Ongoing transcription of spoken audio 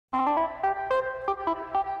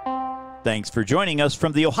Thanks for joining us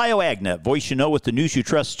from the Ohio AgNet Voice You Know with the News You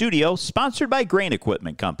Trust studio, sponsored by Grain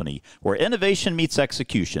Equipment Company, where innovation meets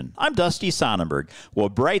execution. I'm Dusty Sonnenberg. Well,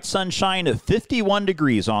 bright sunshine of 51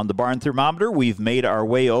 degrees on the barn thermometer. We've made our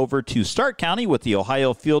way over to Stark County with the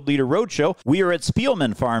Ohio Field Leader Roadshow. We are at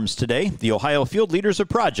Spielman Farms today. The Ohio Field Leaders, a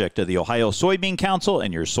project of the Ohio Soybean Council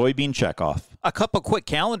and your soybean checkoff. A couple quick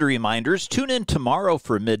calendar reminders. Tune in tomorrow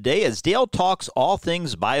for Midday as Dale talks all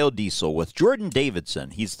things biodiesel with Jordan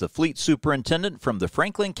Davidson. He's the fleet superintendent from the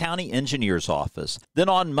Franklin County Engineers Office. Then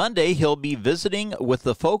on Monday, he'll be visiting with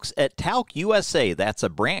the folks at Talc USA. That's a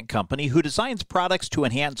Brandt company who designs products to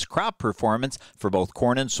enhance crop performance for both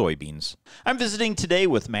corn and soybeans. I'm visiting today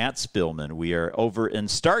with Matt Spielman. We are over in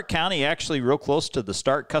Stark County, actually real close to the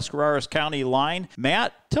Stark-Tuscarawas County line.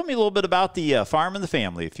 Matt, tell me a little bit about the farm and the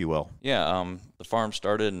family, if you will. Yeah, the farm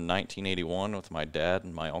started in 1981 with my dad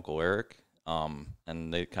and my Uncle Eric.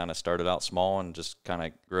 And they kind of started out small and just kind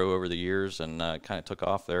of grew over the years and kind of took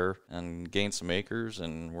off there and gained some acres.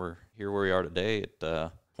 And we're here where we are today at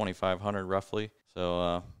 2,500 roughly.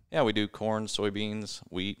 So, yeah, we do corn, soybeans,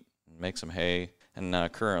 wheat, make some hay.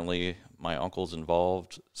 And currently my uncle's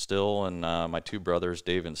involved still, and my two brothers,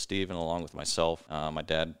 Dave and Steven, along with myself. My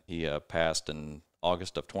dad, he passed in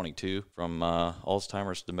August of 22 from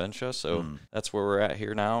Alzheimer's dementia. So that's where we're at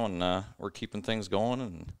here now, and we're keeping things going.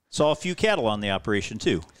 And saw a few cattle on the operation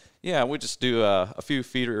too. Yeah, we just do a few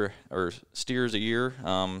feeder or steers a year,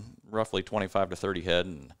 roughly 25 to 30 head,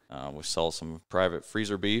 and we sell some private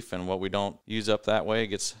freezer beef, and what we don't use up that way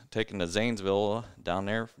gets taken to Zanesville down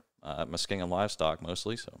there. Muskingum livestock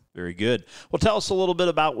mostly. So very good. Well, tell us a little bit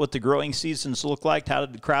about what the growing seasons look like. How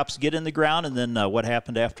did the crops get in the ground, and then what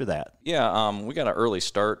happened after that? Yeah, we got an early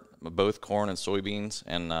start, both corn and soybeans,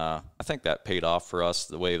 and I think that paid off for us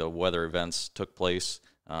the way the weather events took place.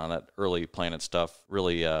 That early planted stuff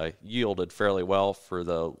really yielded fairly well for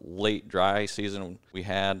the late dry season we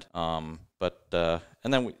had. And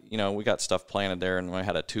then we got stuff planted there, and we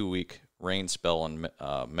had a 2-week rain spell in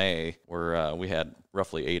May where we had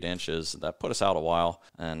roughly 8 inches. That put us out a while,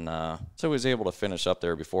 and so we was able to finish up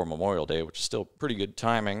there before Memorial Day, which is still pretty good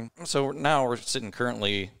timing. So now we're sitting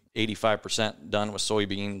currently 85% done with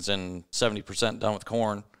soybeans and 70% done with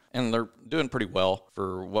corn, and they're doing pretty well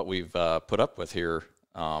for what we've put up with here.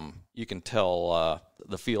 You can tell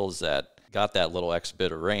the fields that got that little X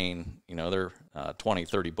bit of rain, they're 20,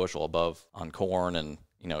 30 bushel above on corn, and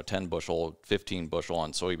 10 bushel, 15 bushel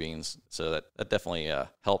on soybeans. So that definitely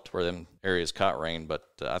helped where them areas caught rain. But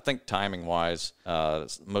I think timing-wise,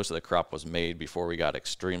 most of the crop was made before we got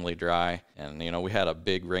extremely dry. And, we had a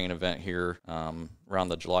big rain event here around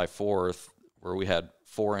the July 4th where we had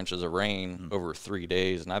 4 inches of rain over 3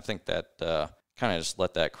 days. And I think that kind of just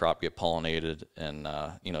let that crop get pollinated. And,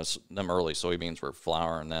 them early soybeans were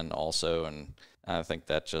flowering then also. And I think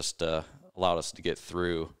that just allowed us to get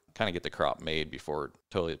through, kind of get the crop made before it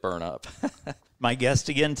totally burn up. My guest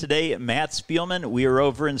again today, Matt Spielman. We are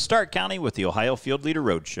over in Stark County with the Ohio Field Leader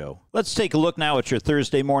Roadshow. Let's take a look now at your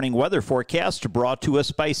Thursday morning weather forecast brought to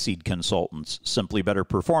us by Seed Consultants. Simply better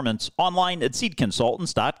performance online at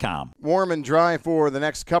seedconsultants.com. Warm and dry for the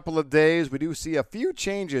next couple of days. We do see a few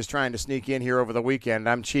changes trying to sneak in here over the weekend.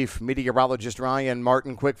 I'm Chief Meteorologist Ryan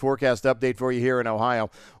Martin. Quick forecast update for you here in Ohio.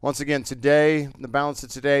 Once again, today, the balance of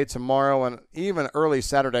today, tomorrow, and even early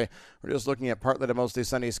Saturday, we're just looking at partly to mostly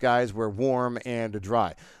sunny skies. We're warm and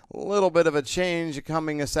dry. A little bit of a change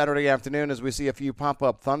coming Saturday afternoon as we see a few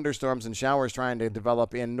pop-up thunderstorms and showers trying to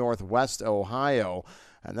develop in northwest Ohio.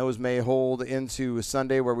 And those may hold into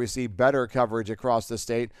Sunday where we see better coverage across the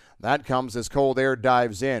state. That comes as cold air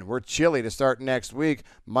dives in. We're chilly to start next week.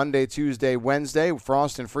 Monday, Tuesday, Wednesday,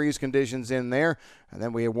 frost and freeze conditions in there. And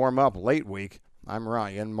then we warm up late week. I'm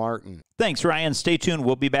Ryan Martin. Thanks, Ryan. Stay tuned.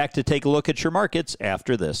 We'll be back to take a look at your markets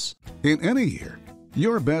after this. In any year,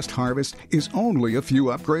 your best harvest is only a few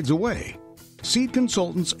upgrades away. Seed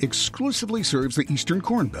Consultants exclusively serves the Eastern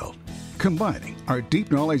Corn Belt, combining our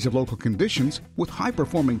deep knowledge of local conditions with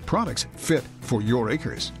high-performing products fit for your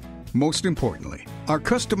acres. Most importantly, our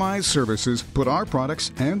customized services put our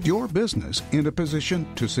products and your business in a position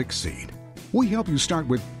to succeed. We help you start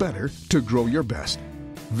with better to grow your best.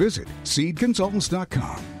 Visit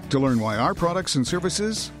seedconsultants.com to learn why our products and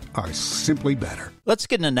services are simply better. Let's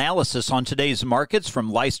get an analysis on today's markets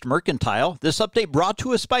from Leist Mercantile. This update brought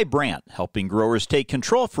to us by Brandt, helping growers take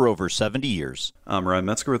control for over 70 years. I'm Ryan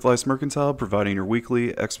Metzger with Leist Mercantile, providing your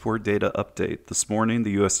weekly export data update. This morning,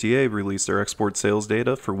 the USDA released their export sales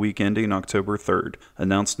data for week ending October 3rd.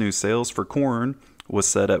 Announced new sales for corn was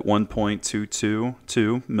set at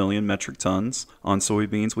 1.222 million metric tons. On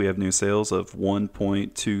soybeans, we have new sales of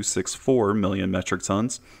 1.264 million metric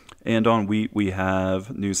tons. And on wheat, we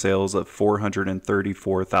have new sales of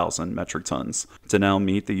 434,000 metric tons. To now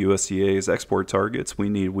meet the USDA's export targets, we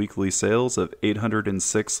need weekly sales of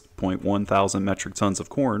 806.1 thousand metric tons of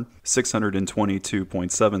corn,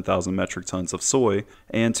 622.7 thousand metric tons of soy,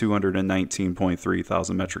 and 219.3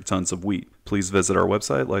 thousand metric tons of wheat. Please visit our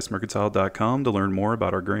website, licemercantile.com, to learn more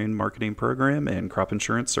about our grain marketing program and crop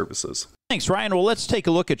insurance services. Thanks, Ryan. Well, let's take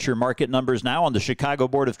a look at your market numbers now on the Chicago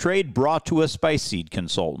Board of Trade, brought to us by Seed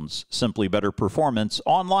Consultants. Simply better performance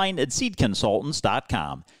online at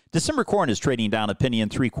seedconsultants.com. December corn is trading down a penny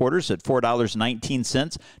and 3/4 at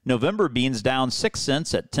 $4.19. November beans down 6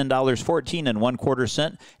 cents at $10.14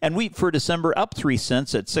 1/4. And wheat for December up 3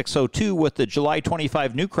 cents at $6.02, with the July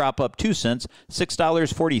 25 new crop up 2 cents,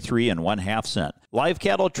 $6.43 1/2. Live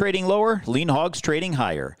cattle trading lower, lean hogs trading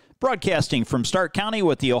higher. Broadcasting from Stark County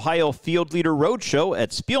with the Ohio Field Leader Roadshow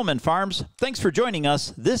at Spielman Farms. Thanks for joining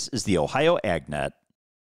us. This is the Ohio AgNet.